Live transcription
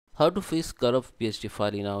How to fix corrupt PHP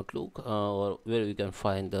file in Outlook, or where we can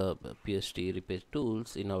find the PHP repair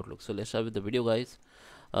tools in Outlook. So let's start with the video, guys.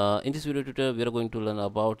 In this video tutorial, we are going to learn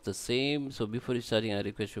about the same. So before starting, I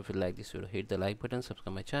request you, if you like this video, hit the like button,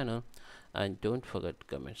 subscribe my channel, and don't forget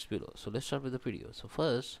comments below. So let's start with the video. So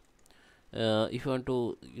first, if you want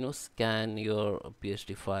to scan your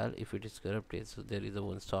PHP file if it is corrupted, so there is a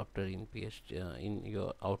one software in PHP in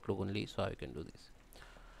your Outlook only, so I can do this.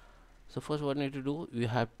 So first, what you need to do, you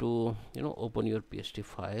have to open your PHP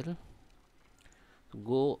file,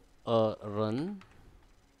 go run,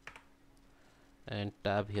 and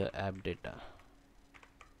tab here app data.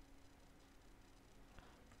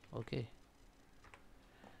 Okay,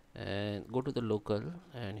 and go to the local,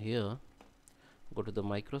 and here go to the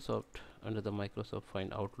Microsoft. Under the Microsoft,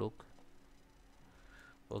 find Outlook.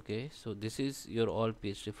 Okay, so this is your all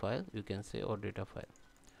PHP file, you can say, or data file.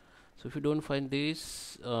 So if you don't find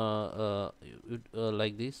this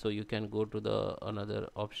like this, so you can go to the another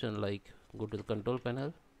option, like go to the control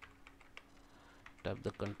panel, tap the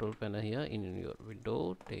control panel here in your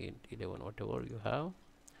window 10, 11, whatever you have,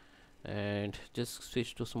 and just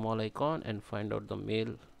switch to small icon and find out the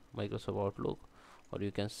mail, Microsoft Outlook, or you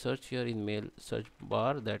can search here in mail search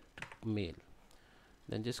bar that mail,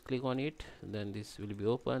 then just click on it, then this will be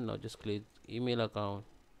open. Now just click email account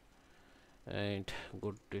and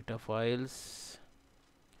go to data files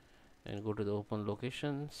and go to the open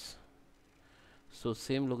locations. So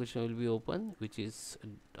same location will be open, which is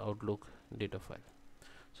Outlook data file.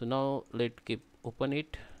 So now let keep open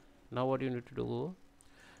it. Now what you need to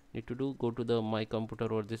do, go to the my computer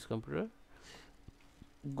or this computer,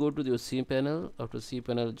 go to your C panel. After C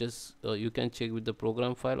panel, just you can check with the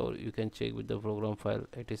program file, or you can check with the program file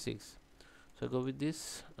 86. So go with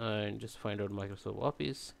this and just find out Microsoft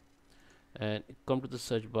Office, and come to the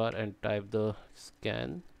search bar and type the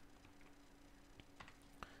scan,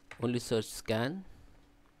 only search scan.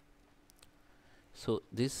 So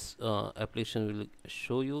this application will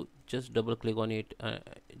show you, just double click on it,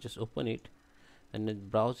 just open it, and then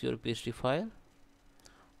browse your PHP file,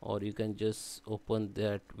 or you can just open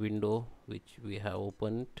that window which we have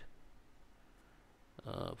opened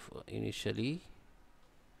initially.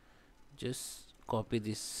 Just copy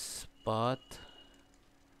this path,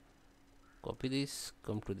 copy this,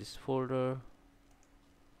 come to this folder.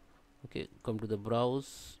 Okay, come to the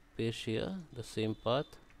browse, paste here the same path,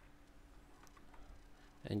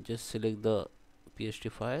 and just select the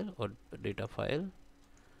PHP file or data file.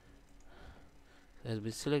 Has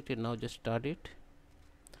been selected. Now just start it.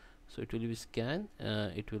 So it will be scan,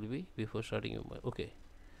 it will be before starting your okay,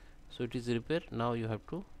 so it is repair. Now you have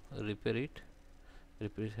to repair it.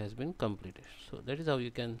 Repair has been completed. So that is how you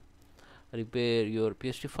can repair your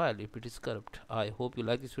PHP file if it is corrupt. I hope you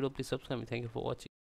like this video. Please subscribe me. Thank you for watching.